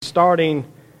starting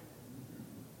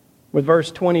with verse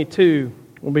 22.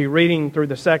 We'll be reading through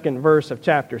the second verse of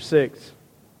chapter 6.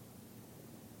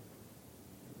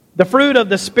 The fruit of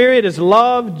the Spirit is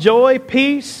love, joy,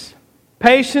 peace,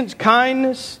 patience,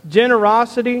 kindness,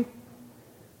 generosity,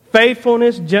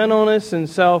 faithfulness, gentleness, and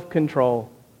self-control.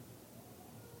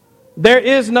 There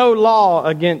is no law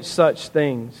against such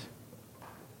things.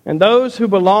 And those who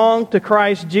belong to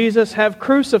Christ Jesus have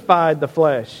crucified the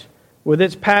flesh with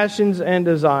its passions and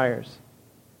desires.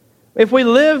 If we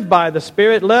live by the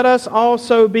Spirit, let us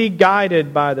also be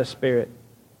guided by the Spirit.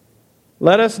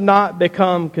 Let us not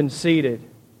become conceited,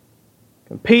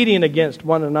 competing against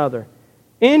one another,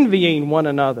 envying one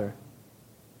another.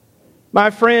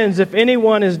 My friends, if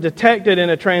anyone is detected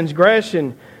in a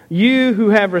transgression, you who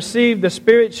have received the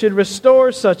Spirit should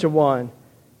restore such a one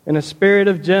in a spirit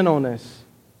of gentleness.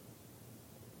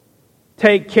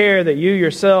 Take care that you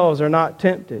yourselves are not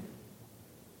tempted.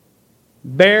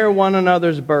 Bear one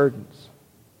another's burdens.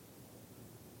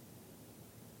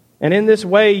 And in this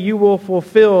way you will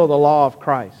fulfill the law of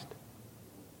Christ.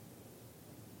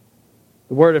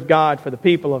 The Word of God for the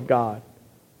people of God.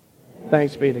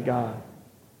 Thanks be to God.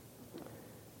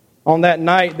 On that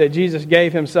night that Jesus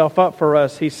gave Himself up for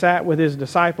us, He sat with His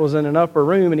disciples in an upper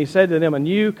room and He said to them, "A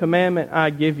new commandment I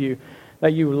give you,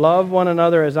 that you love one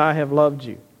another as I have loved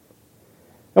you."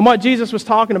 And what Jesus was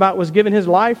talking about was giving His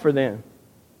life for them.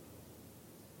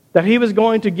 That He was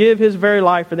going to give His very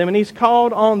life for them. And He's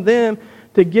called on them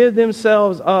to give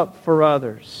themselves up for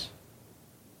others.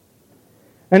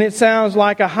 And it sounds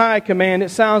like a high command. It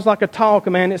sounds like a tall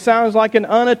command. It sounds like an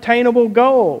unattainable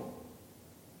goal.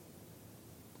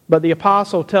 But the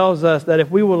apostle tells us that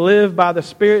if we will live by the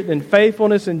Spirit, then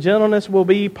faithfulness and gentleness will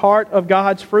be part of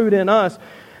God's fruit in us.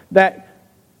 That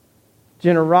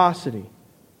generosity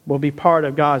will be part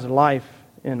of God's life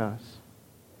in us.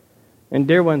 And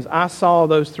dear ones, I saw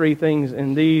those three things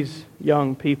in these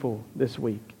young people this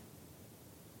week.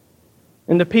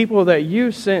 And the people that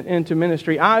you sent into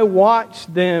ministry, I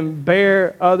watched them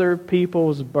bear other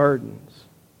people's burdens.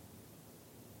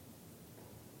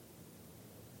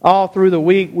 All through the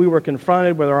week, we were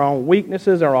confronted with our own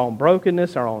weaknesses, our own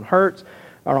brokenness, our own hurts,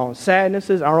 our own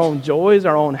sadnesses, our own joys,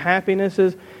 our own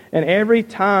happinesses. And every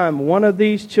time one of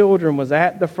these children was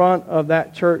at the front of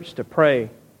that church to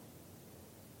pray,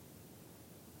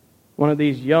 one of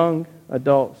these young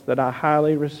adults that I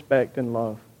highly respect and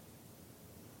love,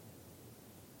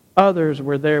 others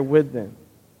were there with them,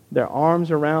 their arms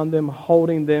around them,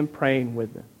 holding them, praying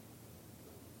with them.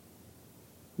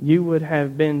 You would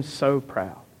have been so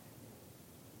proud.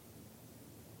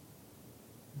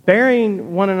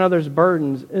 Bearing one another's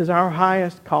burdens is our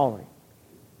highest calling.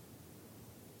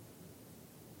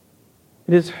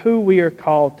 It is who we are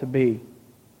called to be.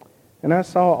 And I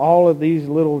saw all of these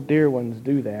little dear ones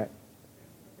do that.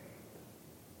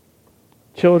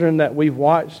 Children that we've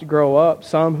watched grow up,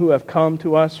 some who have come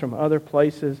to us from other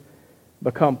places,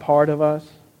 become part of us.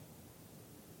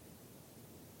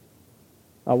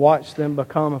 I watched them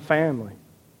become a family.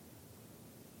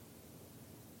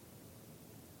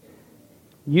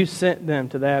 You sent them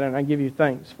to that, and I give you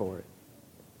thanks for it.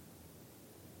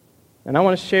 And I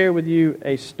want to share with you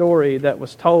a story that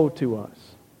was told to us.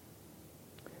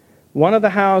 One of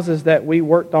the houses that we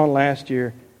worked on last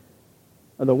year,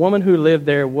 the woman who lived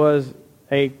there was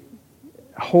a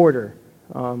hoarder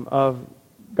of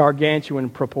gargantuan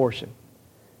proportion.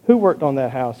 Who worked on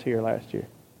that house here last year?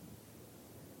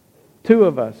 Two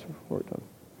of us worked on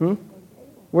it.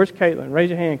 Where's Caitlin? Raise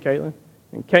your hand, Caitlin.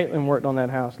 And Caitlin worked on that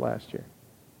house last year.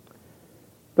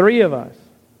 3 of us.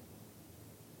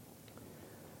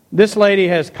 This lady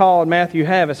has called Matthew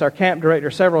Havis, our camp director,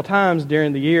 several times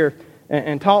during the year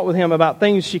and talked with him about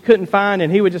things she couldn't find, and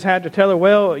he would just have to tell her,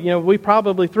 well, we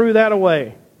probably threw that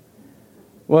away.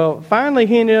 Well, finally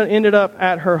he ended up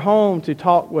at her home to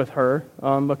talk with her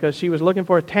because she was looking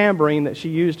for a tambourine that she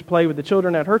used to play with the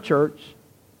children at her church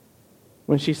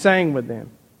when she sang with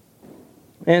them.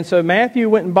 And so Matthew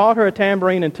went and bought her a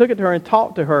tambourine and took it to her and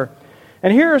talked to her.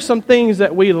 And here are some things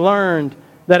that we learned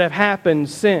that have happened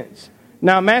since.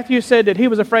 Now, Matthew said that he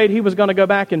was afraid he was going to go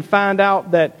back and find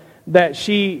out that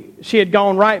she had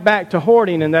gone right back to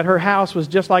hoarding and that her house was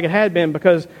just like it had been,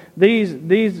 because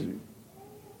these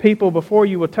people before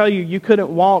you will tell you you couldn't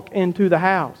walk into the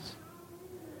house.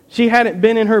 She hadn't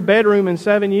been in her bedroom in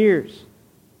 7 years.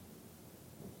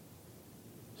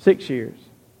 6 years.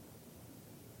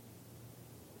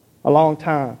 A long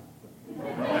time.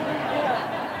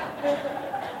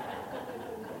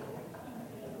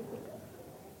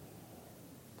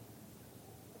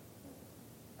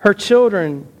 Her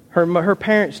children, her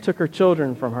parents took her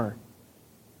children from her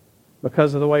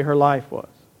because of the way her life was.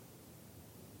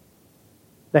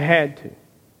 They had to.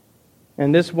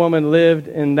 And this woman lived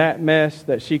in that mess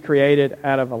that she created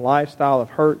out of a lifestyle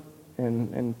of hurt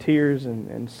and tears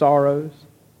and sorrows.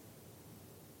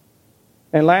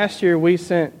 And last year we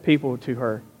sent people to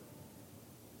her.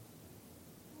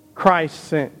 Christ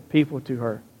sent people to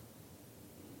her.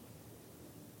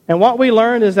 And what we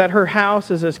learned is that her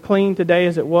house is as clean today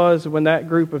as it was when that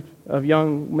group of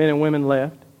young men and women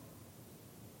left.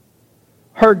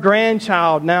 Her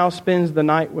grandchild now spends the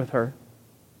night with her.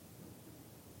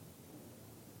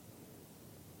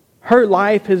 Her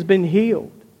life has been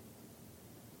healed.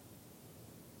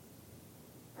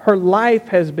 Her life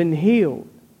has been healed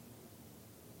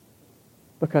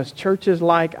because churches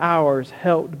like ours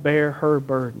helped bear her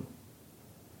burden.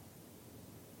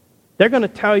 They're going to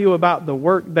tell you about the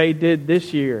work they did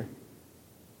this year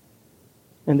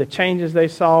and the changes they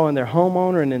saw in their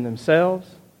homeowner and in themselves.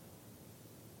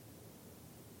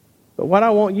 But what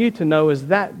I want you to know is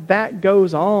that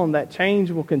goes on. That change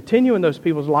will continue in those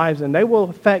people's lives and they will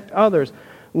affect others.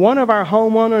 One of our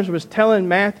homeowners was telling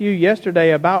Matthew yesterday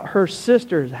about her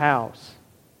sister's house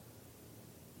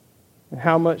and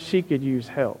how much she could use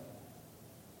help.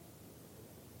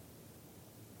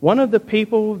 One of the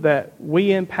people that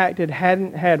we impacted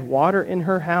hadn't had water in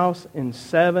her house in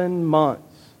 7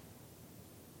 months.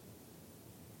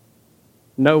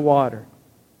 No water.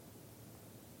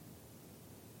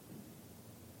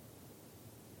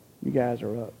 You guys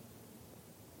are up.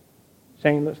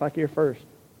 Shane, looks like you're first.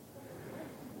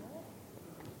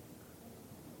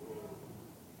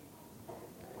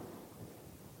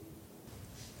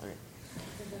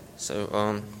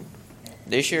 So,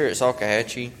 this year at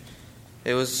Salkehatchie,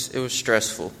 it was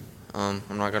stressful. I'm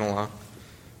not gonna lie.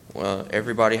 Well,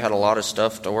 everybody had a lot of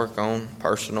stuff to work on,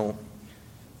 personal,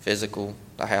 physical,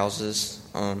 the houses.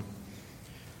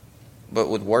 But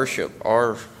with worship,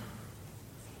 our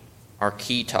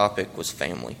key topic was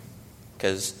family,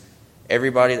 because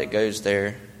everybody that goes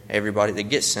there, everybody that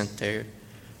gets sent there,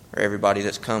 or everybody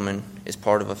that's coming is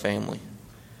part of a family.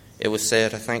 It was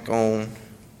said, I think on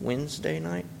Wednesday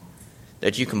night,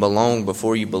 that you can belong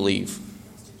before you believe.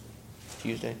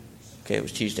 Tuesday? Okay, it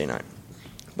was Tuesday night.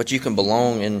 But you can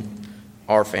belong in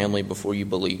our family before you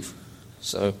believe.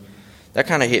 So that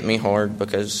kind of hit me hard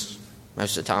because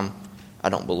most of the time I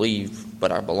don't believe,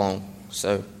 but I belong.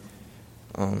 So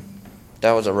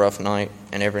that was a rough night,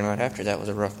 and every night after that was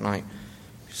a rough night.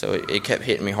 So it kept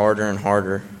hitting me harder and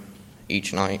harder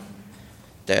each night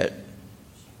that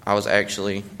I was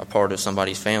actually a part of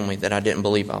somebody's family that I didn't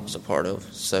believe I was a part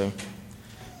of. So,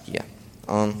 yeah.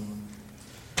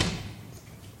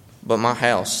 But my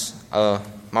house,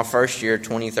 my first year,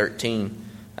 2013,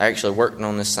 I actually worked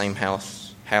on this same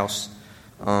house.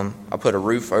 I put a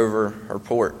roof over her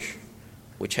porch,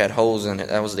 which had holes in it.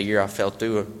 That was the year I fell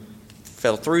through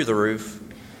the roof.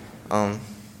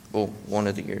 One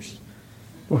of the years.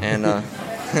 And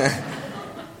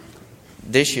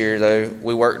this year, though,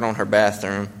 we worked on her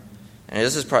bathroom. And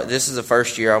this is the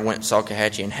first year I went to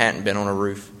Salkehatchie and hadn't been on a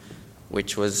roof,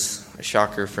 which was a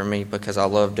shocker for me because I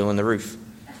love doing the roof.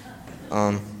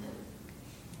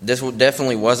 This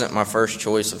definitely wasn't my first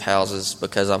choice of houses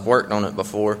because I've worked on it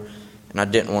before and I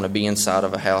didn't want to be inside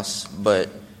of a house, but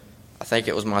I think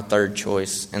it was my third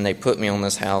choice, and they put me on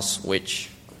this house, which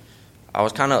I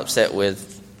was kind of upset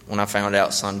with when I found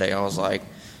out Sunday. I was like,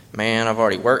 man, I've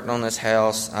already worked on this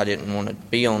house. I didn't want to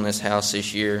be on this house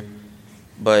this year,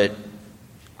 but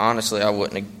honestly, I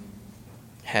wouldn't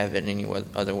have it any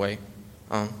other way.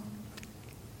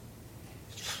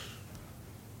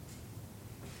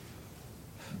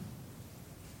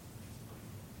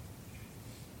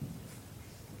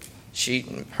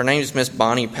 Her name is Miss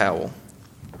Bonnie Powell.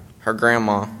 Her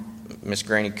grandma, Miss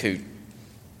Granny Coote,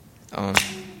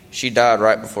 she died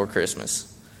right before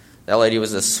Christmas. That lady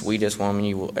was the sweetest woman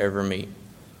you will ever meet.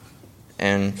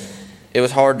 And it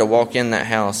was hard to walk in that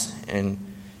house and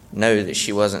know that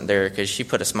she wasn't there because she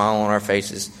put a smile on our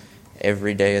faces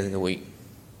every day of the week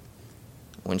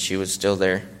when she was still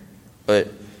there. But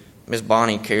Miss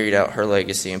Bonnie carried out her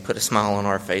legacy and put a smile on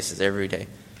our faces every day.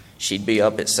 She'd be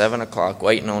up at 7 o'clock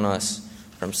waiting on us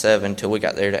from 7 till we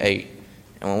got there to 8.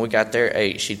 And when we got there at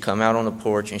 8, she'd come out on the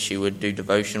porch and she would do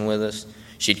devotion with us.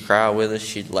 She'd cry with us.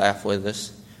 She'd laugh with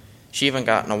us. She even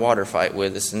got in a water fight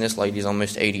with us, and this lady's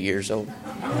almost 80 years old.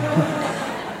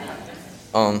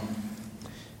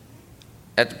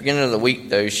 At the beginning of the week,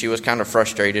 though, she was kind of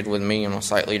frustrated with me and my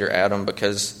site leader, Adam,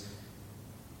 because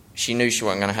she knew she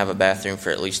wasn't going to have a bathroom for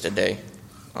at least a day.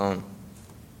 And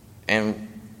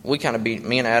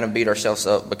me and Adam beat ourselves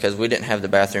up because we didn't have the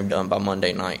bathroom done by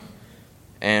Monday night.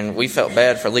 And we felt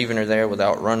bad for leaving her there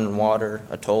without running water,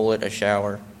 a toilet, a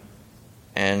shower.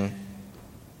 And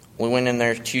we went in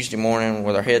there Tuesday morning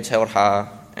with our heads held high,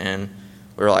 and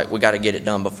we were like, we got to get it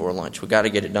done before lunch. We got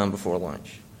to get it done before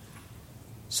lunch.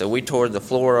 So we tore the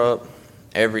floor up,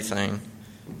 everything.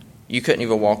 You couldn't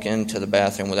even walk into the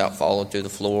bathroom without falling through the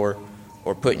floor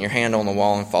or putting your hand on the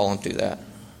wall and falling through that.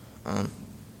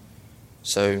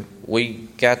 So we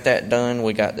got that done.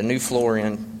 We got the new floor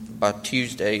in by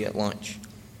Tuesday at lunch.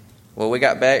 Well, we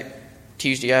got back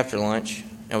Tuesday after lunch.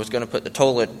 I was going to put the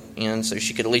toilet in so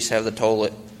she could at least have the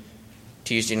toilet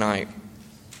Tuesday night.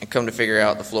 And come to figure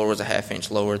out the floor was a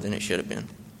half-inch lower than it should have been.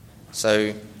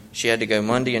 So she had to go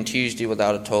Monday and Tuesday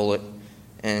without a toilet.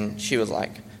 And she was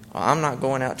like, well, I'm not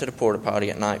going out to the porta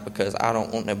potty at night because I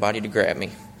don't want nobody to grab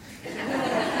me.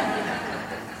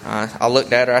 I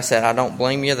looked at her. I said, I don't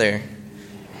blame you there.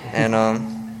 And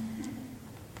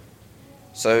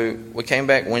so we came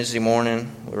back Wednesday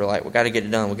morning. We were like, we got to get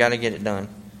it done. We got to get it done.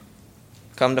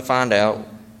 Come to find out,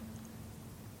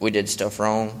 we did stuff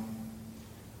wrong.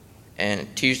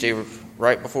 And Tuesday,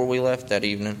 right before we left that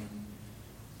evening,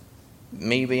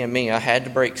 me being me, I had to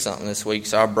break something this week.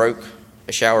 So I broke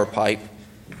a shower pipe.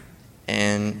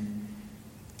 And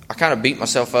I kind of beat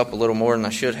myself up a little more than I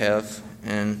should have.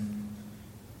 And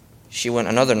she went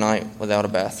another night without a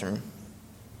bathroom.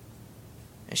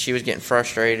 And she was getting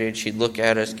frustrated. She'd look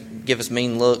at us, give us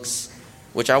mean looks,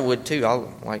 which I would too.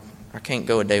 I can't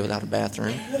go a day without a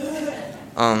bathroom.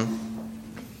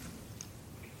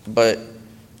 But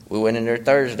we went in there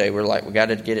Thursday. We're like, we got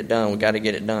to get it done. We got to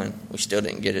get it done. We still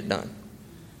didn't get it done.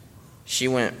 She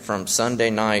went from Sunday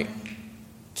night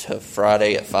to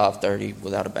Friday at 5:30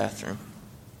 without a bathroom.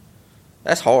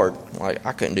 That's hard. Like,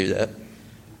 I couldn't do that.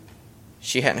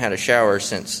 She hadn't had a shower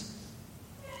since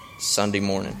Sunday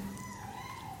morning.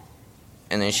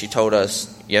 And then she told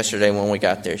us yesterday when we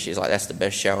got there, she's like, that's the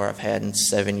best shower I've had in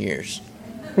 7 years.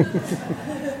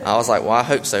 I was like, well, I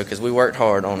hope so, because we worked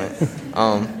hard on it.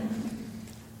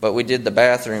 But we did the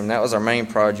bathroom. That was our main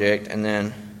project. And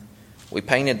then we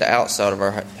painted the outside of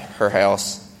her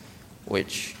house,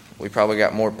 which we probably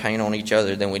got more paint on each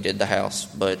other than we did the house.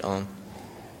 But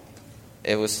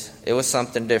it was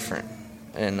something different.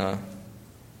 And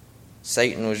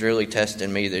Satan was really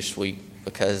testing me this week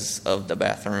because of the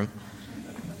bathroom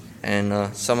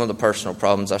and some of the personal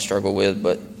problems I struggle with.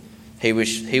 But he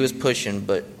was pushing,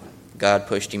 but God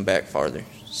pushed him back farther.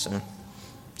 So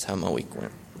that's how my week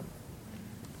went.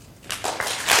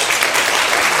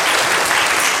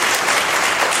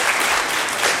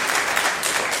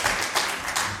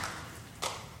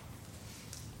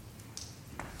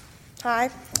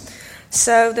 Hi.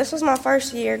 So this was my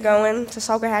first year going to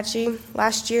Salkehatchie.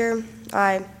 Last year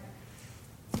I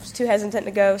was too hesitant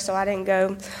to go, so I didn't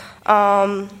go.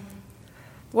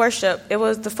 Worship. It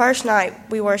was the first night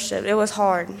we worshiped. It was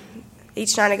hard.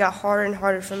 Each night it got harder and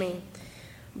harder for me.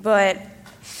 But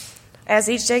as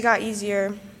each day got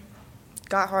easier,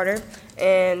 got harder,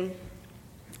 and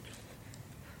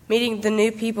meeting the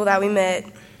new people that we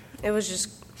met, it was just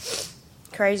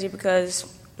crazy because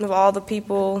of all the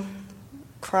people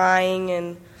crying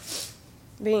and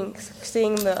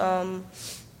seeing the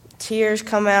tears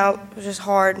come out. It was just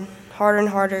harder and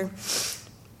harder.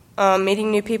 Meeting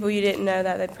new people you didn't know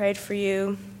that they prayed for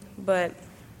you,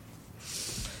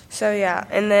 so yeah.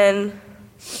 And then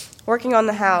working on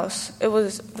the house. It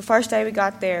was the first day we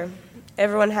got there.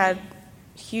 Everyone had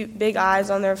big eyes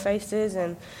on their faces,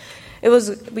 and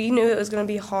we knew it was going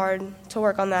to be hard to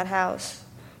work on that house.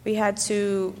 We had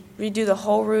to redo the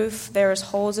whole roof. There was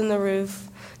holes in the roof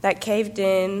that caved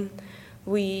in.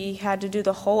 We had to do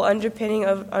the whole underpinning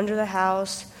under the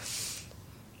house.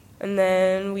 And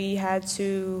then we had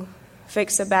to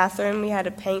fix the bathroom. We had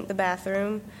to paint the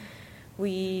bathroom.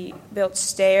 We built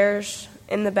stairs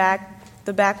in the back.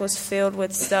 The back was filled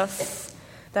with stuff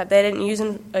that they didn't use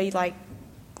in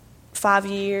 5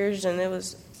 years, and there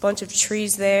was a bunch of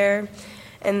trees there.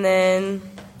 And then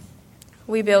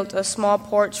we built a small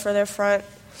porch for the front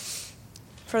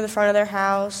of their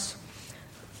house.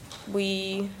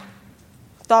 We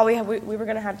thought we were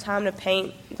going to have time to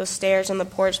paint the stairs and the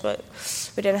porch, but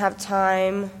we didn't have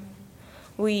time.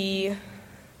 We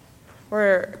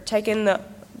were taking the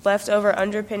leftover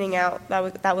underpinning out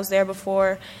that was there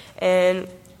before, and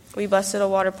we busted a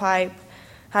water pipe.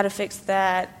 How to fix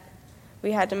that?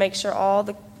 We had to make sure all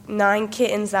the 9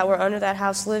 kittens that were under that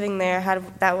house living there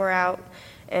that were out,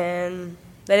 and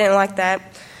they didn't like that.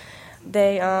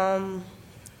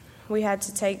 We had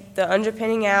to take the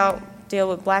underpinning out, deal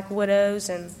with black widows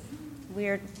and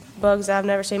weird bugs that I've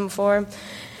never seen before.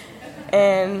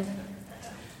 And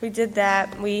we did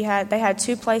that. They had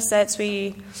 2 play sets.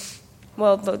 The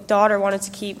daughter wanted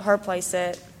to keep her play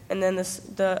set, and then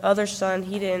the other son,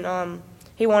 he didn't.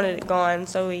 He wanted it gone,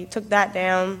 so we took that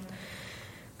down.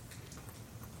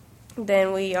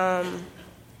 Then we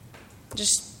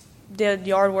just did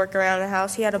yard work around the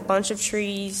house. He had a bunch of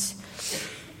trees.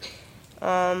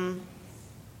 So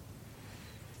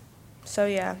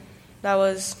yeah, that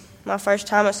was my first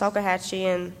time at Salkehatchie,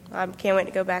 and I can't wait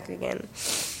to go back again.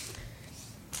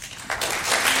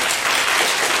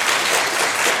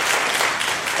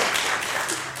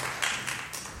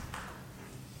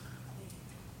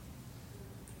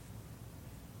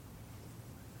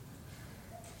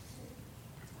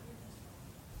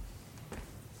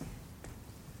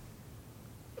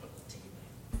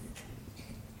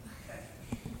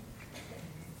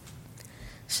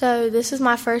 So this is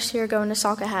my first year going to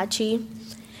Salkehatchie,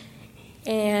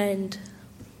 and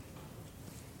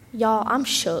y'all, I'm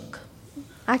shook.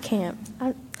 I can't.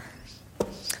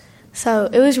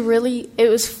 So it was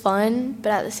fun,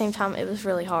 but at the same time, it was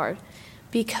really hard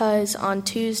because on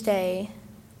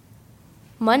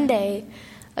Monday,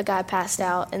 a guy passed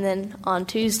out, and then on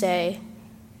Tuesday,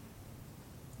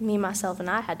 me, myself, and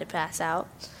I had to pass out.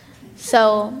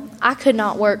 So I could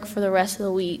not work for the rest of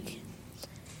the week.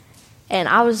 And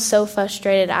I was so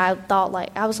frustrated. I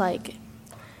was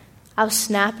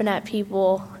snapping at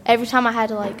people. Every time I had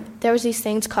to, there was these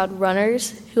things called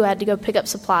runners who had to go pick up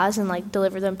supplies and,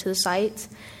 deliver them to the sites.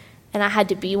 And I had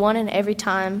to be one, and every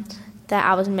time that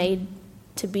I was made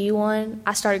to be one,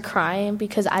 I started crying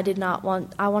because I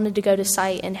wanted to go to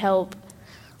site and help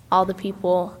all the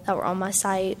people that were on my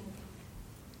site.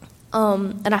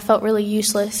 And I felt really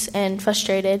useless and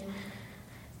frustrated.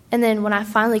 And then when I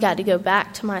finally got to go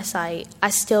back to my site, I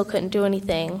still couldn't do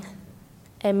anything.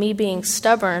 And me being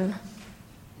stubborn,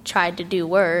 tried to do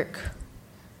work,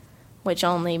 which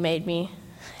only made me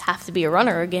have to be a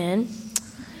runner again.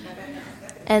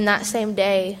 And that same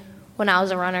day, when I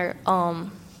was a runner,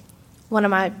 one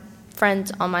of my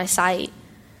friends on my site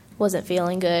wasn't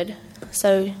feeling good.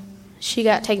 So she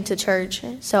got taken to church.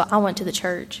 So I went to the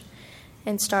church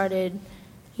and started,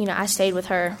 I stayed with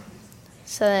her.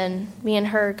 So then me and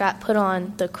her got put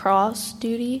on the cross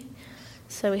duty.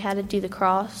 So we had to do the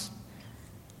cross.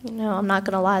 I'm not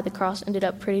going to lie, the cross ended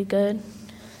up pretty good.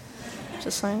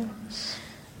 Just saying.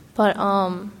 But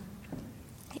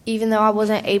even though I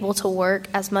wasn't able to work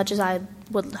as much as I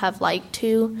would have liked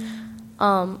to,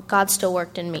 God still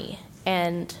worked in me.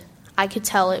 And I could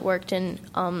tell it worked in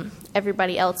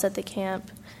everybody else at the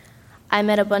camp. I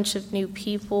met a bunch of new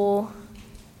people,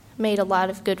 made a lot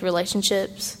of good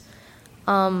relationships.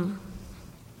 I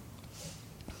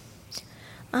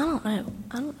don't know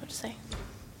what to say.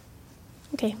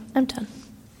 Okay, I'm done.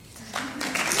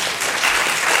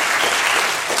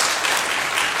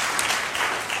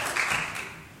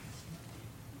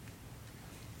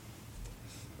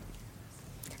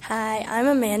 Hi, I'm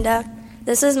Amanda.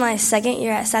 This is my second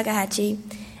year at Salkehatchie,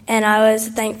 and I was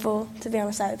thankful to be on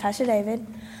the side with Pastor David.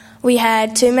 We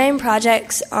had two main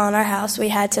projects on our house. We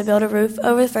had to build a roof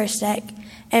over the first deck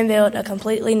and build a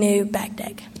completely new back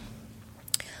deck.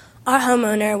 Our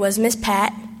homeowner was Miss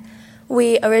Pat.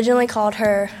 We originally called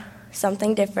her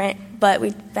something different, but we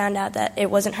found out that it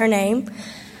wasn't her name.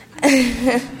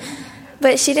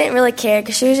 But she didn't really care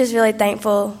because she was just really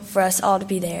thankful for us all to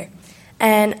be there.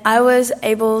 And I was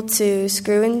able to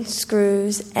screw in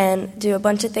screws and do a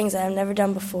bunch of things that I've never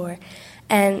done before.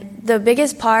 And the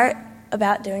biggest part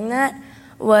about doing that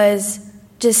was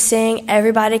just seeing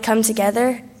everybody come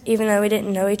together, even though we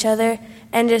didn't know each other,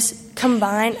 and just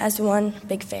combine as one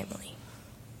big family.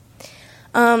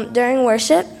 During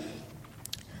worship,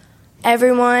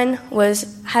 everyone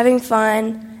was having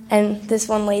fun, and this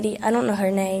one lady, I don't know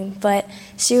her name, but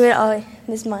she would always,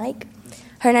 Miss Mike,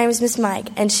 her name is Miss Mike,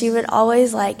 and she would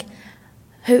always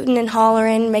hooting and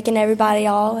hollering, making everybody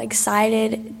all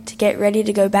excited to get ready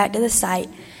to go back to the site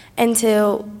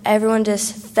until everyone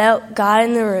just felt God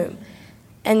in the room,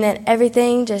 and then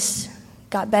everything just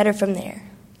got better from there.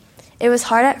 It was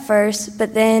hard at first,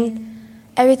 but then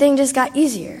everything just got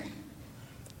easier.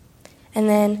 And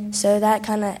then, so that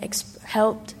kind of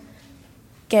helped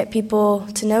get people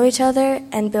to know each other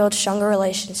and build stronger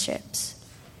relationships.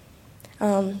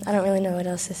 I don't really know what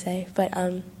else to say, but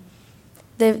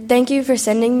thank you for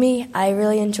sending me. I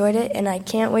really enjoyed it, and I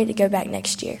can't wait to go back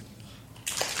next year.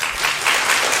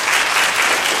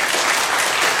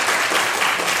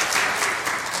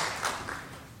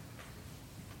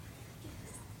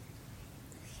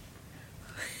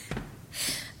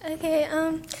 Okay,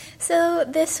 so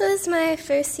this was my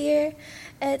first year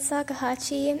at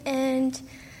Salkehatchie, and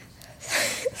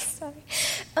sorry.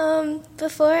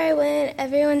 Before I went,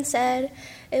 everyone said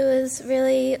it was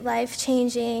really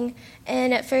life-changing,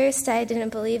 and at first I didn't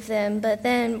believe them, but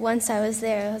then once I was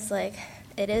there, I was like,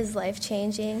 it is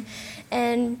life-changing.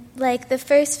 And like the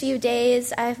first few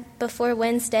days before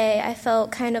Wednesday, I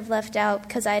felt kind of left out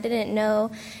because I didn't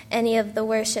know any of the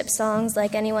worship songs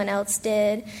like anyone else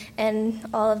did and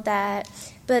all of that.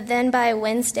 But then by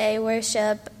Wednesday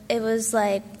worship, it was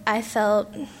like I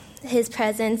felt his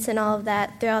presence and all of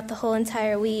that throughout the whole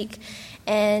entire week.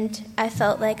 And I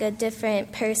felt like a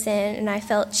different person, and I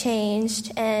felt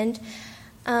changed. And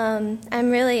I'm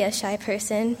really a shy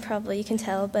person, probably you can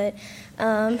tell, but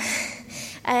I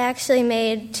actually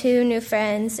made 2 new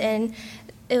friends, and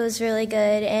it was really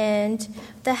good. And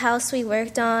the house we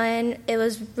worked on, it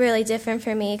was really different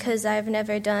for me because I've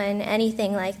never done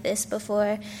anything like this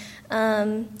before.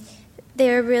 They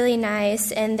were really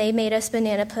nice, and they made us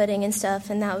banana pudding and stuff,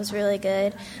 and that was really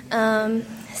good.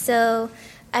 So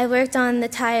I worked on the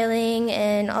tiling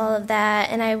and all of that,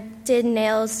 and I did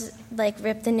nails, like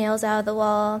ripped the nails out of the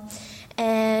wall,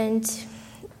 and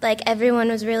like everyone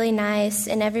was really nice,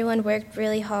 and everyone worked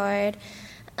really hard.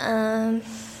 And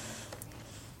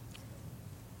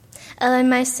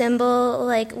my symbol,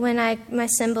 my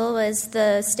symbol was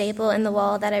the staple in the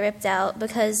wall that I ripped out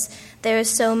because there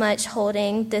was so much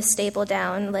holding this staple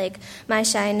down. Like, my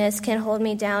shyness can hold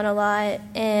me down a lot,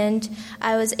 and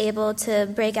I was able to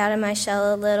break out of my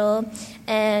shell a little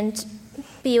and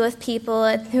be with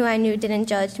people who I knew didn't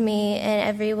judge me, and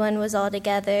everyone was all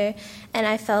together, and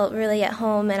I felt really at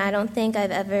home, and I don't think I've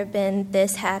ever been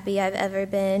this happy I've ever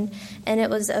been, and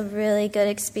it was a really good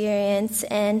experience,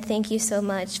 and thank you so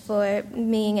much for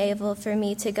being able for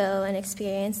me to go and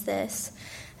experience this.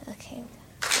 Okay.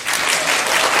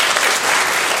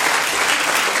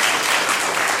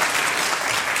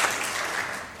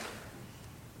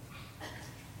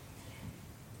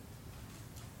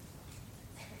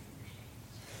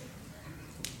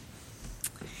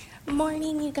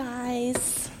 Morning, you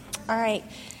guys. All right,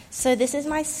 so this is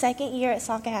my second year at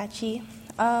Salkehatchie.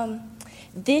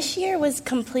 This year was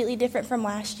completely different from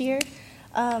last year.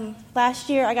 Last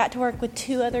year I got to work with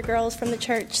 2 other girls from the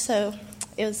church, so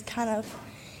it was kind of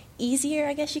easier,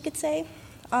 I guess you could say.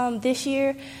 This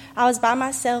year I was by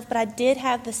myself, but I did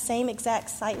have the same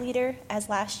exact site leader as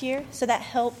last year, so that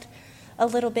helped a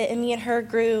little bit, and me and her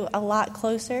grew a lot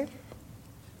closer.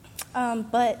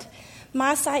 But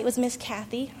my site was Miss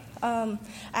Kathy. I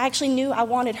actually knew I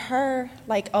wanted her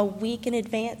like a week in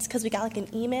advance because we got like an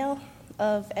email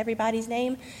of everybody's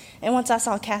name. And once I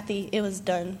saw Kathy, it was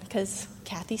done because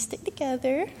Kathy stick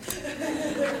together.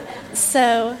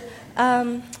 So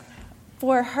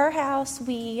for her house,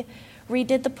 we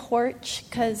redid the porch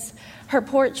because her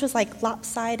porch was like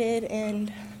lopsided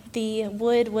and the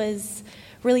wood was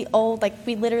really old. Like,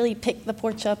 we literally picked the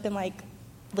porch up and like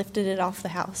lifted it off the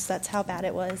house. That's how bad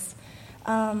it was.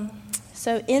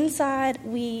 So inside,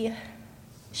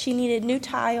 she needed new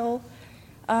tile.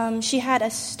 She had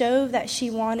a stove that she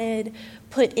wanted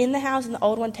put in the house and the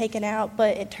old one taken out,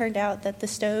 but it turned out that the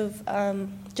stove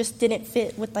just didn't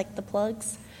fit with like the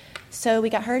plugs. So we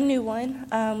got her a new one.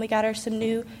 We got her some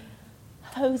new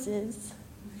hoses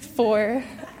for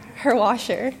her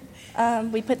washer.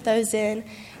 We put those in,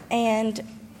 and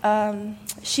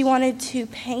she wanted to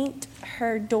paint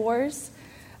her doors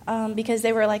because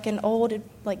they were like an old,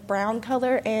 like brown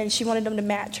color, and she wanted them to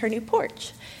match her new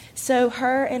porch. So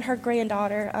her and her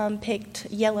granddaughter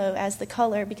picked yellow as the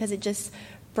color because it just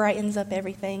brightens up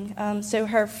everything. So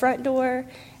her front door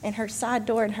and her side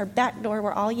door and her back door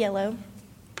were all yellow.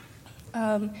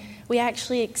 We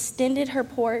actually extended her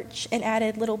porch and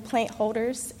added little plant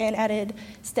holders and added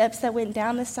steps that went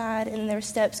down the side, and there were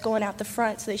steps going out the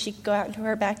front so that she could go out into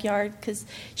her backyard because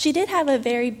she did have a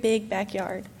very big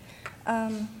backyard.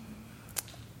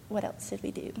 What else did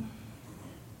we do?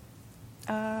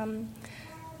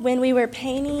 When we were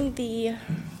painting the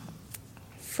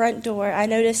front door, I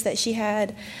noticed that she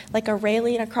had like a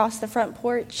railing across the front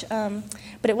porch,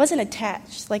 but it wasn't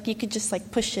attached. Like, you could just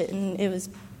like push it and it was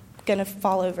going to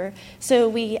fall over. So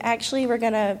we actually were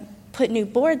going to put new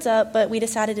boards up, but we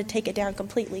decided to take it down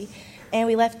completely. And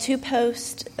we left 2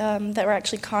 posts that were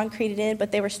actually concreted in,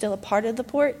 but they were still a part of the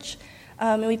porch.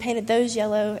 And we painted those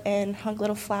yellow and hung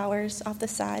little flowers off the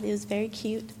side. It was very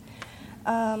cute.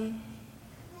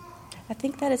 I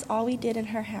think that is all we did in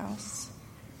her house.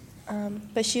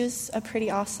 But she was a pretty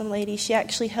awesome lady. She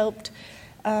actually helped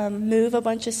move a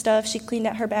bunch of stuff. She cleaned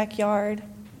out her backyard.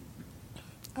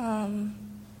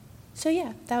 So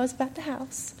yeah, that was about the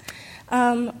house.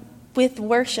 With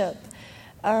worship,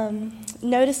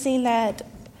 noticing that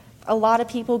a lot of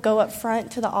people go up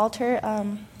front to the altar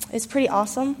is pretty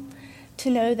awesome. To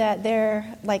know that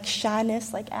they're like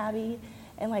shyness, like Abby,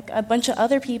 and like a bunch of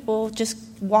other people just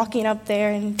walking up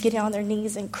there and getting on their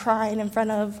knees and crying in front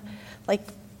of like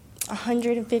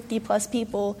 150 plus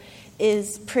people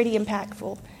is pretty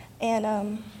impactful.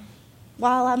 And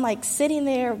while I'm like sitting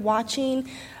there watching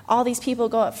all these people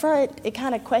go up front, it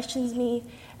kind of questions me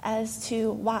as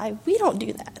to why we don't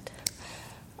do that.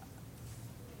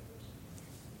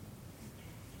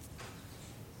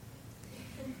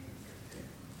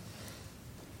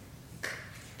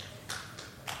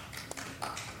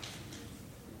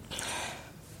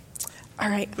 All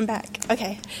right, I'm back.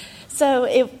 Okay. So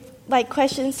it like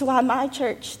questions to why my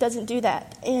church doesn't do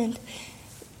that. And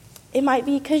it might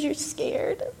be because you're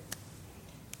scared.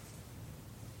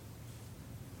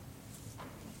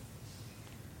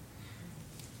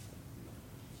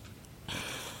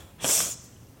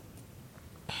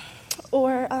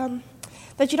 Or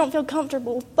that you don't feel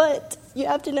comfortable. But you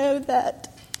have to know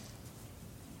that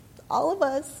all of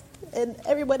us and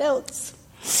everyone else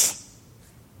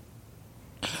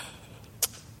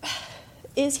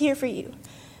is here for you.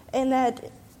 And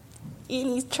that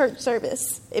any church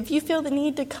service, if you feel the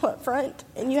need to come up front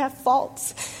and you have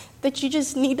faults that you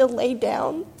just need to lay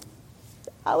down,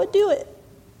 I would do it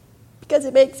because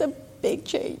it makes a big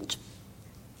change.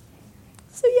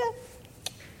 So yeah.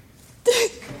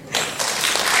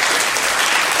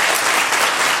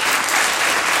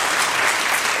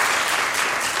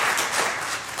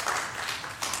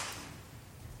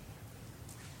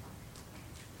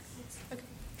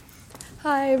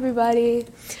 Hi, everybody.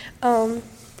 On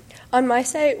my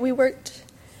site,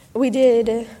 we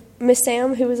did Miss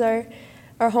Sam, who was our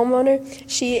homeowner.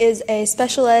 She is a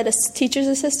special ed teacher's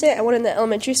assistant at one of the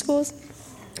elementary schools.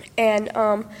 And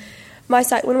one of my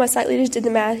site leaders did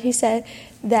the math. He said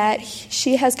that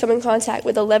she has come in contact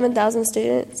with 11,000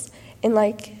 students in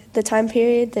like the time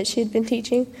period that she had been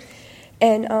teaching.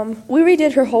 And we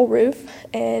redid her whole roof,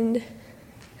 and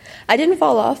I didn't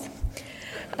fall off.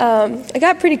 I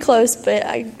got pretty close, but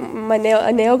a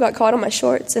nail got caught on my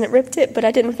shorts and it ripped it, but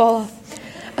I didn't fall off.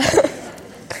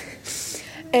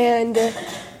 And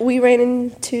we ran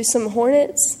into some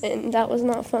hornets, and that was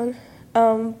not fun.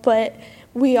 But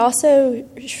we also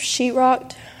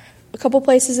sheetrocked a couple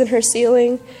places in her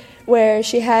ceiling where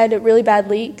she had really bad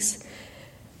leaks.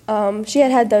 She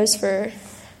had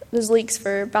those leaks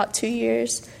for about 2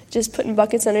 years, just putting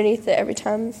buckets underneath it every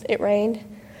time it rained.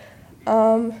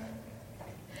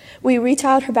 We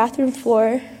retiled her bathroom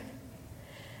floor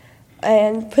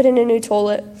and put in a new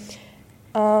toilet.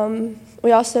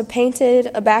 We also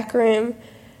painted a back room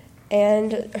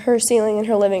and her ceiling in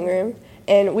her living room.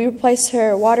 And we replaced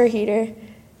her water heater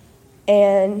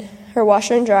and her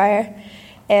washer and dryer.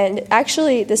 And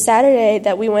actually, the Saturday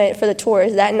that we went for the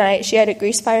tours, that night, she had a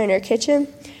grease fire in her kitchen.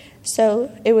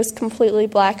 So it was completely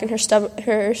black, and her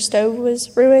stove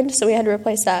was ruined, so we had to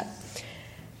replace that.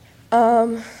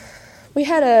 We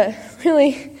had a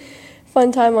really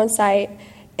fun time on site,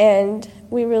 and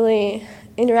we really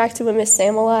interacted with Miss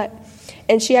Sam a lot.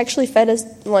 And she actually fed us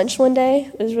lunch one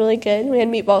day. It was really good. We had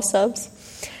meatball subs.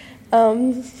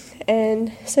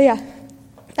 And so, yeah,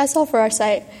 that's all for our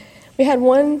site. We had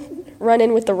one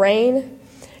run-in with the rain,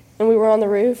 and we were on the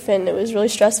roof, and it was really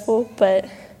stressful, but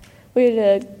we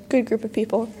had a good group of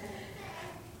people.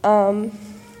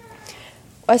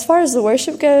 As far as the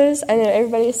worship goes, I know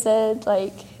everybody said,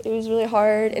 like, it was really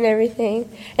hard and everything,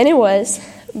 and it was,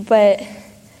 but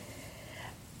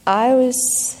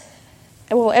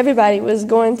everybody was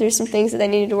going through some things that they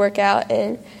needed to work out,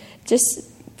 and just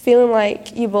feeling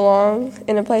like you belong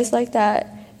in a place like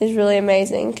that is really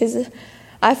amazing, because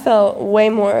I felt way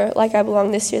more like I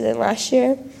belonged this year than last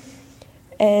year,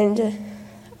 and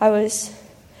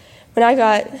when I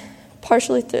got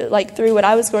partially through what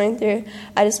I was going through,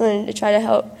 I just wanted to try to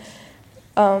help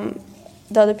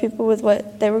the other people with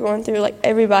what they were going through, like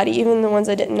everybody, even the ones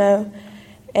I didn't know.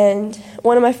 And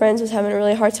one of my friends was having a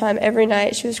really hard time. Every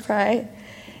night she was crying,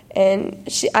 and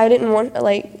I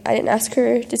didn't ask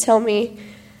her to tell me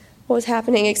what was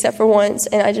happening except for once,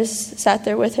 and I just sat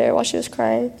there with her while she was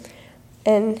crying.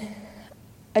 And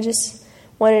I just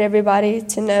wanted everybody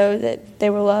to know that they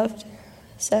were loved.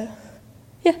 So,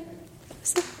 yeah.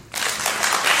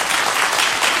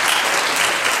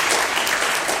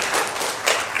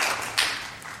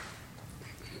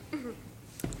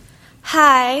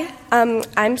 Hi,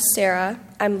 I'm Sarah.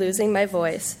 I'm losing my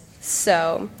voice,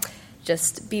 so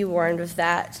just be warned with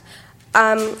that.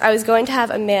 I was going to have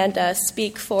Amanda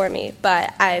speak for me,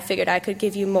 but I figured I could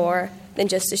give you more than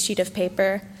just a sheet of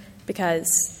paper,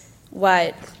 because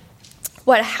what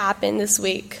happened this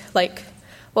week,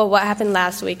 what happened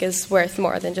last week is worth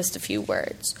more than just a few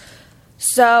words.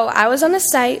 So I was on the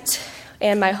site,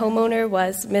 and my homeowner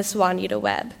was Miss Juanita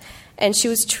Webb, and she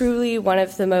was truly one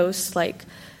of the most,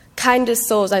 kindest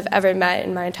souls I've ever met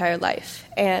in my entire life.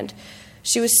 And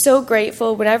She was so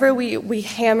grateful. Whenever we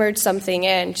hammered something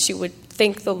in, she would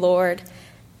thank the Lord.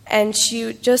 And she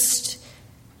was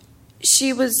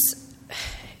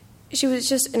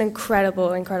just an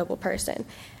incredible, incredible person.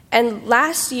 And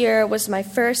last year was my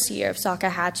first year of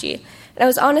Salkehatchie. And I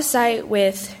was on a site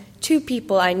with 2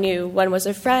 people I knew. One was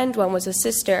a friend, one was a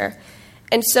sister.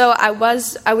 And so I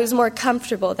was more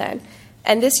comfortable then.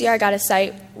 And this year I got a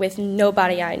site with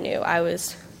nobody I knew. I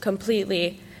was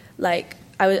completely,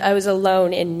 I was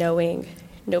alone in knowing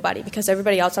nobody, because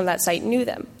everybody else on that site knew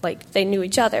them. They knew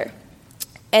each other.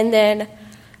 And then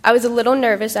I was a little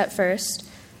nervous at first,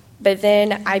 but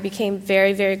then I became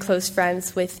very, very close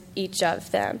friends with each of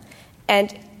them.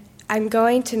 And I'm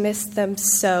going to miss them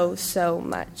so, so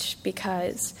much,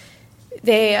 because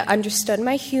they understood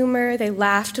my humor, they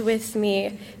laughed with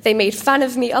me, they made fun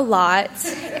of me a lot,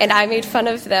 and I made fun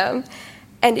of them.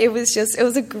 And it was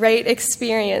a great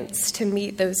experience to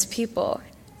meet those people.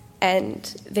 And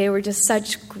they were just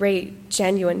such great,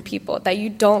 genuine people that you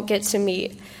don't get to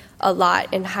meet a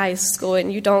lot in high school,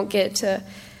 and you just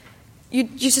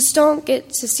don't get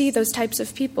to see those types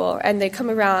of people, and they come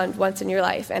around once in your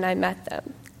life, and I met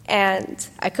them. And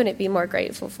I couldn't be more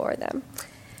grateful for them.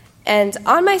 And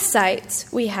on my site,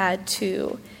 we had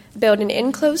to build an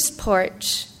enclosed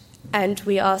porch, and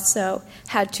we also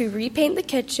had to repaint the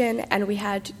kitchen, and we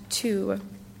had to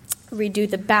redo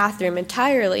the bathroom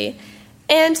entirely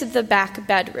and the back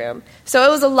bedroom. So it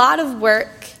was a lot of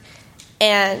work,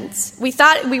 and we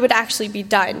thought we would actually be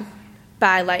done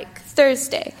by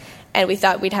Thursday, and we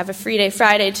thought we'd have a free day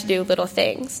Friday to do little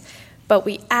things. But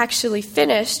we actually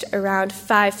finished around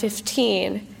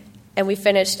 5:15, and we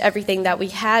finished everything that we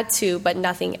had to, but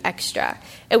nothing extra.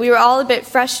 And we were all a bit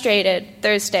frustrated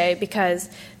Thursday because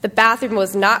the bathroom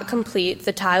was not complete.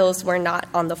 The tiles were not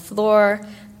on the floor.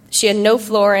 She had no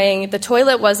flooring. The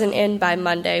toilet wasn't in by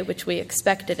Monday, which we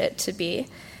expected it to be.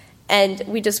 And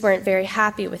we just weren't very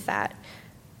happy with that.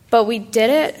 But we did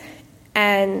it,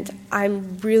 and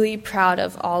I'm really proud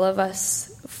of all of us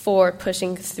for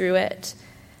pushing through it.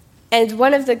 And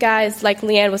one of the guys, like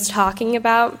Leanne was talking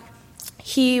about,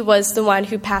 he was the one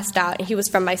who passed out, and he was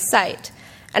from my site.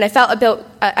 And I felt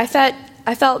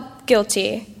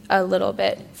guilty a little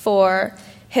bit for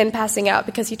him passing out,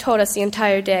 because he told us the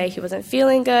entire day he wasn't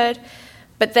feeling good.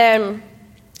 But then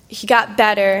he got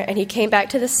better, and he came back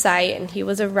to the site, and he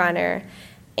was a runner,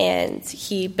 and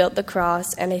he built the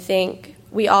cross. And I think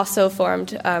we also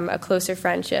formed a closer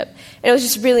friendship. And it was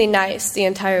just really nice the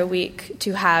entire week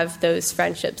to have those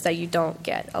friendships that you don't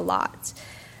get a lot.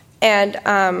 And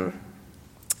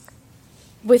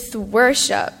with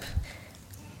worship,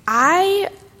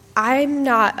 I'm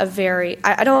not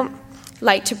I don't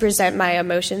like to present my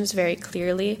emotions very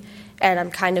clearly, and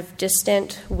I'm kind of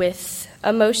distant with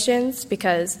emotions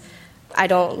because I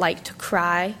don't like to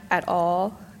cry at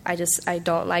all. I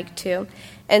don't like to.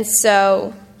 And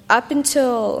so up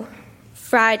until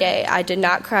Friday, I did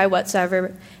not cry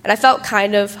whatsoever, and I felt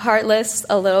kind of heartless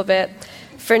a little bit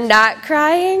for not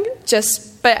crying,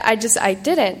 but I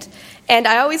didn't. And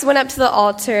I always went up to the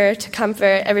altar to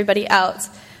comfort everybody else,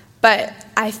 but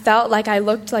I felt like I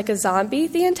looked like a zombie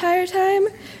the entire time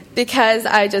because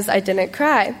I didn't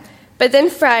cry. But then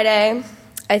Friday,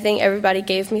 I think everybody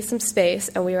gave me some space,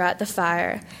 and we were at the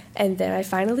fire, and then I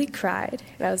finally cried,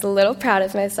 and I was a little proud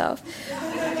of myself.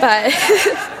 But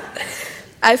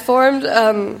I formed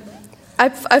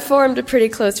a pretty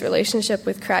close relationship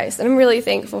with Christ, and I'm really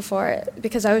thankful for it,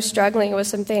 because I was struggling with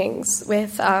some things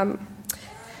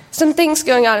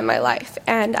going on in my life,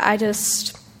 and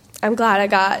I'm glad I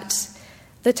got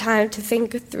the time to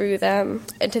think through them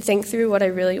and to think through what I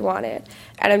really wanted.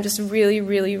 And I'm just really,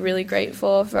 really, really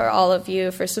grateful for all of you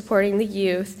for supporting the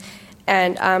youth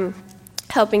and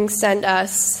helping send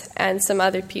us and some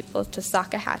other people to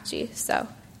Salkehatchie. So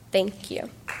thank you.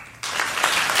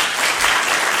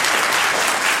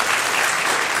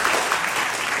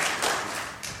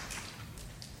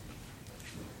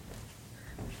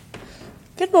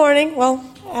 Good morning. Well,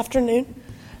 afternoon.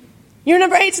 Year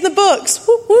number 8's in the books.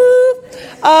 Woo woo.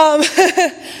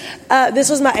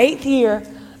 This was my 8th year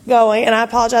going, and I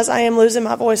apologize. I am losing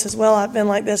my voice as well. I've been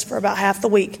like this for about half the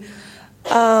week.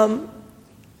 So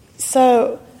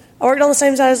I worked on the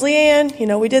same side as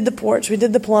Leanne. We did the porch, we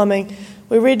did the plumbing,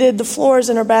 we redid the floors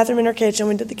in our bathroom and our kitchen,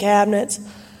 we did the cabinets.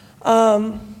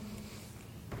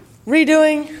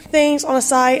 Redoing things on a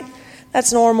site,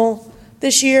 that's normal.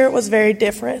 This year was very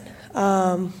different.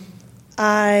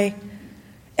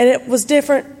 And it was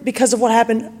different because of what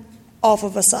happened off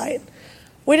of a site.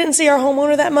 We didn't see our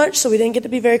homeowner that much, so we didn't get to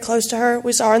be very close to her.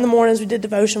 We saw her in the mornings. We did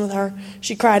devotion with her.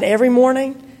 She cried every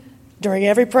morning, during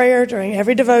every prayer, during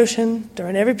every devotion,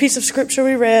 during every piece of scripture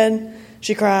we read.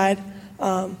 She cried.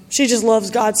 She just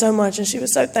loves God so much, and she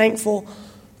was so thankful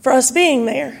for us being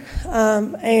there.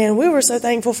 And we were so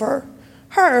thankful for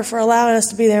her for allowing us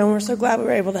to be there, and we're so glad we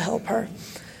were able to help her.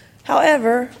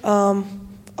 However,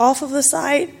 off of the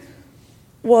site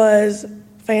was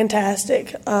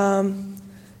fantastic.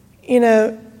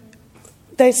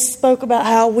 They spoke about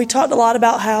how we talked a lot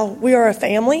about how we are a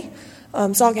family.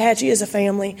 Salkehatchie is a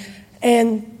family,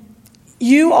 and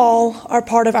you all are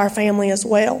part of our family as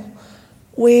well.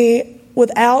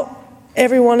 Without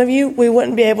every one of you, we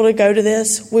wouldn't be able to go to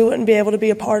this. We wouldn't be able to be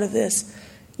a part of this.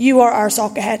 You are our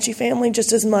Salkehatchie family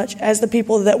just as much as the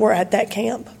people that were at that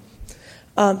camp.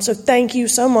 So thank you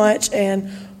so much, and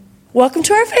welcome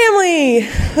to our family.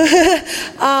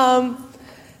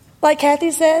 Like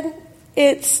Kathy said,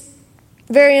 it's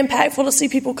very impactful to see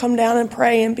people come down and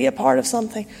pray and be a part of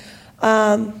something.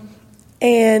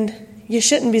 And you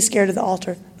shouldn't be scared of the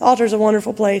altar. The altar is a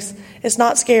wonderful place. It's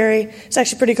not scary. It's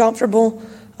actually pretty comfortable.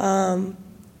 Don't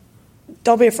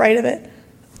be afraid of it.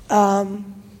 I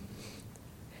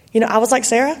was like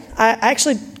Sarah. I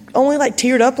actually only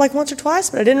teared up once or twice,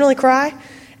 but I didn't really cry.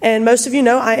 And most of you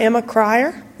know I am a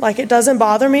crier. It doesn't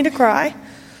bother me to cry.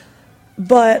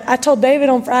 But I told David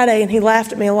on Friday, and he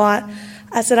laughed at me a lot.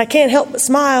 I said, I can't help but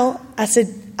smile. I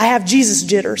said, I have Jesus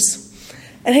jitters.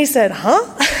 And he said,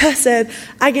 huh? I said,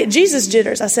 I get Jesus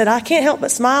jitters. I said, I can't help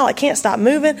but smile. I can't stop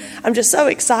moving. I'm just so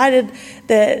excited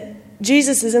that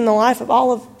Jesus is in the life of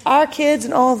all of our kids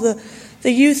and all of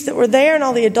the youth that were there and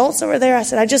all the adults that were there. I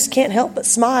said, I just can't help but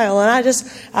smile. And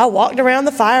I walked around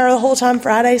the fire the whole time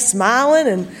Friday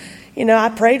smiling. And, I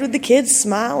prayed with the kids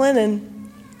smiling.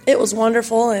 And it was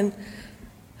wonderful. And,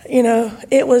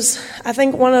 it was, I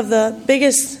think, one of the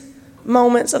biggest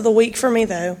moments of the week for me,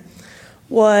 though,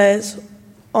 was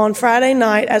on Friday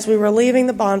night as we were leaving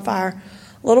the bonfire.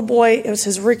 A little boy, it was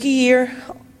his rookie year.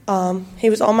 He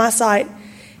was on my site.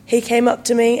 He came up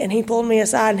to me and he pulled me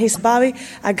aside and he said, Bobby,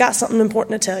 I got something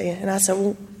important to tell you. And I said,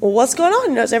 well, what's going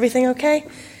on? Is everything okay?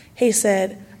 He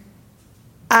said,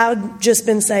 I've just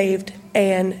been saved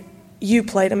and you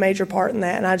played a major part in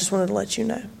that, and I just wanted to let you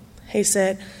know. He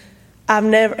said, I've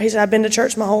been to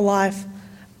church my whole life.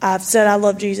 I've said I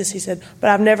love Jesus, he said, but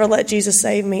I've never let Jesus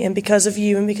save me. And because of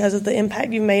you and because of the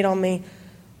impact you made on me,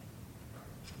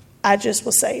 I just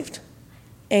was saved.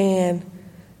 And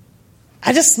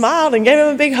I just smiled and gave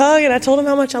him a big hug, and I told him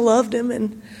how much I loved him.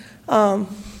 And,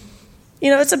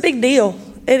 it's a big deal.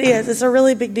 It is. It's a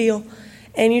really big deal.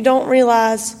 And you don't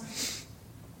realize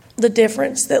the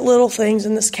difference that little things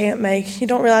in this camp make. You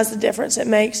don't realize the difference it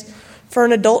makes for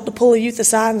an adult to pull a youth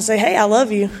aside and say, hey, I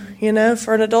love you.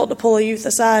 For an adult to pull a youth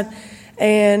aside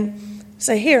and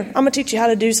say, here, I'm going to teach you how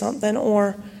to do something,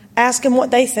 or ask them what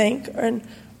they think. And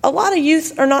a lot of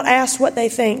youth are not asked what they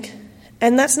think,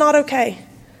 and that's not okay.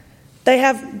 They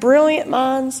have brilliant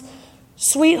minds,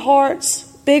 sweet hearts,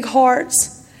 big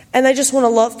hearts, and they just want to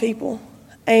love people.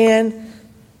 And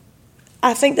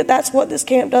I think that that's what this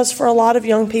camp does for a lot of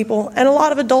young people and a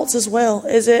lot of adults as well,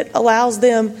 is it allows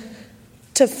them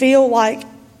to feel like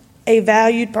a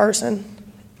valued person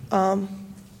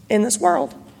in this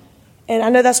world. And I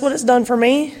know that's what it's done for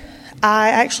me. I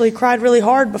actually cried really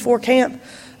hard before camp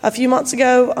a few months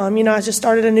ago. I just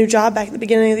started a new job back at the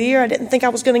beginning of the year. I didn't think I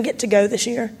was going to get to go this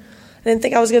year. I didn't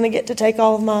think I was going to get to take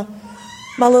all of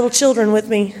my little children with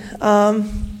me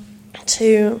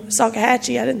to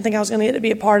Salkehatchie. I didn't think I was going to get to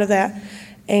be a part of that.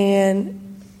 And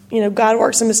God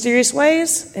works in mysterious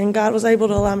ways, and God was able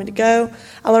to allow me to go.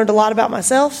 I learned a lot about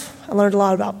myself. I learned a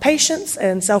lot about patience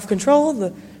and self-control.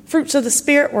 The fruits of the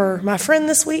Spirit were my friend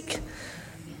this week.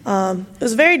 It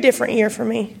was a very different year for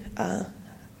me.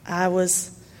 I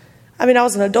was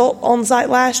an adult on site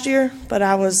last year, but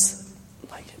I was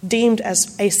deemed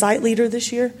as a site leader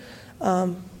this year.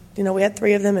 We had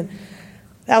 3 of them, and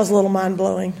that was a little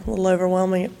mind-blowing, a little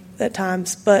overwhelming at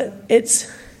times. But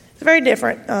it's very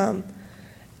different.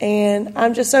 And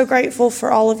I'm just so grateful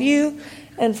for all of you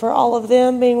and for all of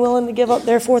them being willing to give up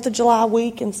their 4th of July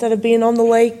week instead of being on the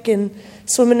lake and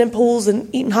swimming in pools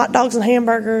and eating hot dogs and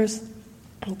hamburgers,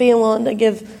 being willing to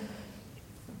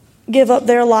give up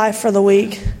their life for the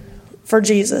week for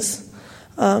Jesus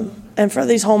and for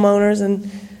these homeowners.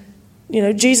 And,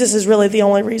 Jesus is really the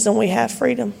only reason we have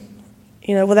freedom.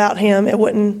 Without him,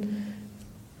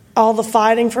 all the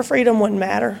fighting for freedom wouldn't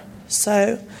matter.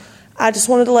 So I just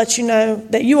wanted to let you know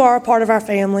that you are a part of our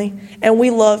family, and we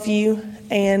love you,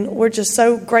 and we're just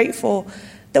so grateful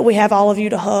that we have all of you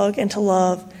to hug and to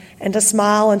love and to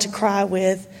smile and to cry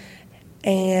with.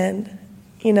 And,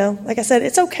 like I said,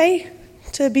 it's okay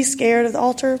to be scared of the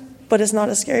altar, but it's not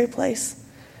a scary place.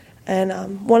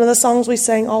 And one of the songs we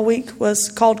sang all week was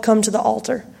called Come to the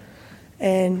Altar.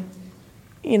 And,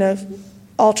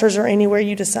 altars or anywhere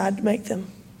you decide to make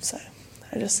them. So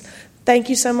I just thank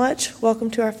you so much. Welcome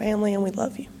to our family, and we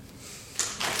love you.